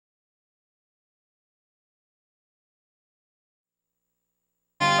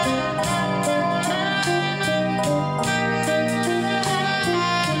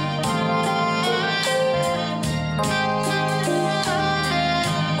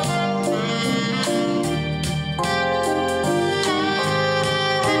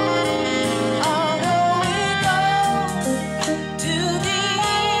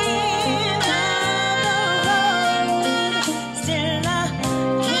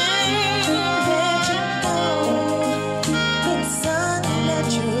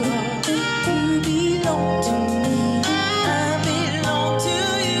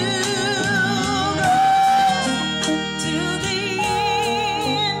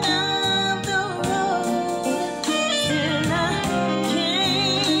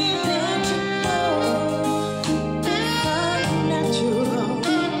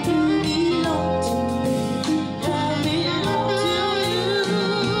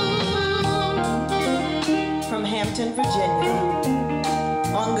Washington, Virginia.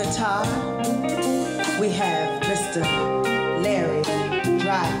 On guitar, we have Mr. Larry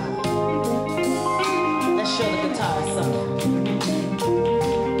Driver. Let's show the guitar something.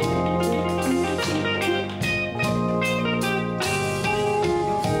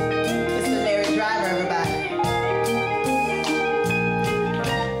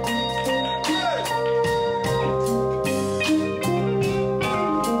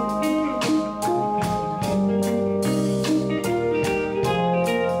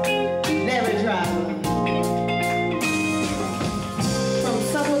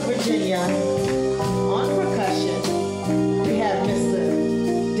 On percussion, we have Mr.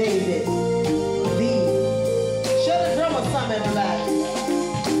 David Lee. Show the drummer some, everybody.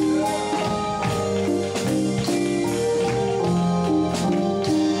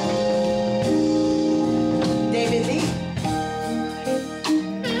 David Lee.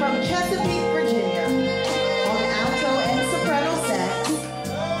 From Chesapeake, Virginia, on alto and soprano sax,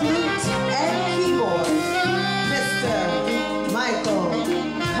 flute and keyboard, Mr. Michael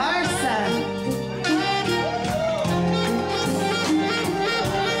Carson.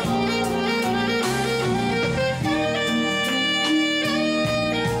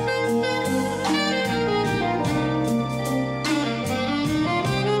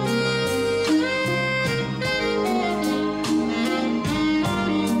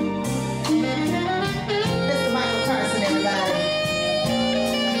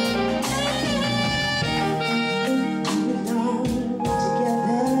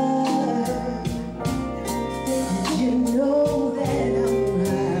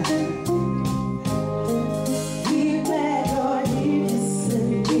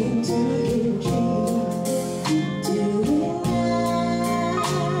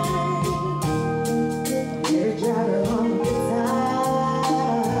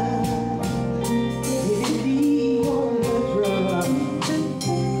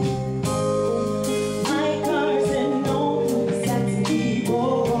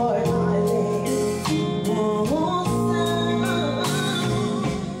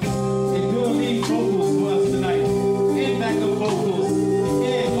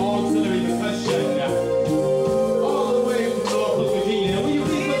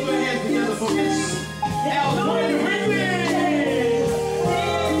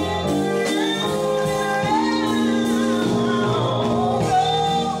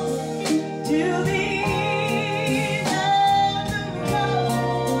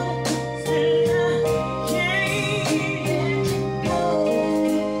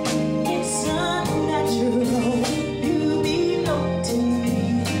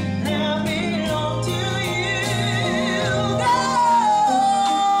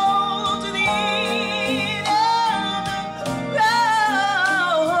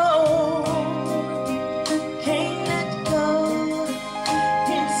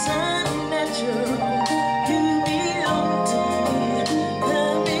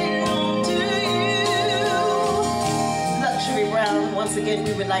 Once again,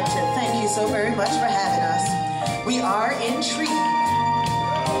 we would like to thank you so very much for having us. We are intrigued.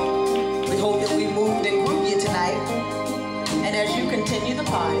 We hope that we moved and grooved you tonight. And as you continue the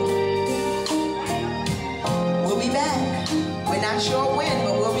party, we'll be back. We're not sure when,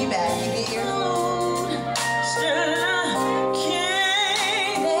 but we'll be back. Keep your ears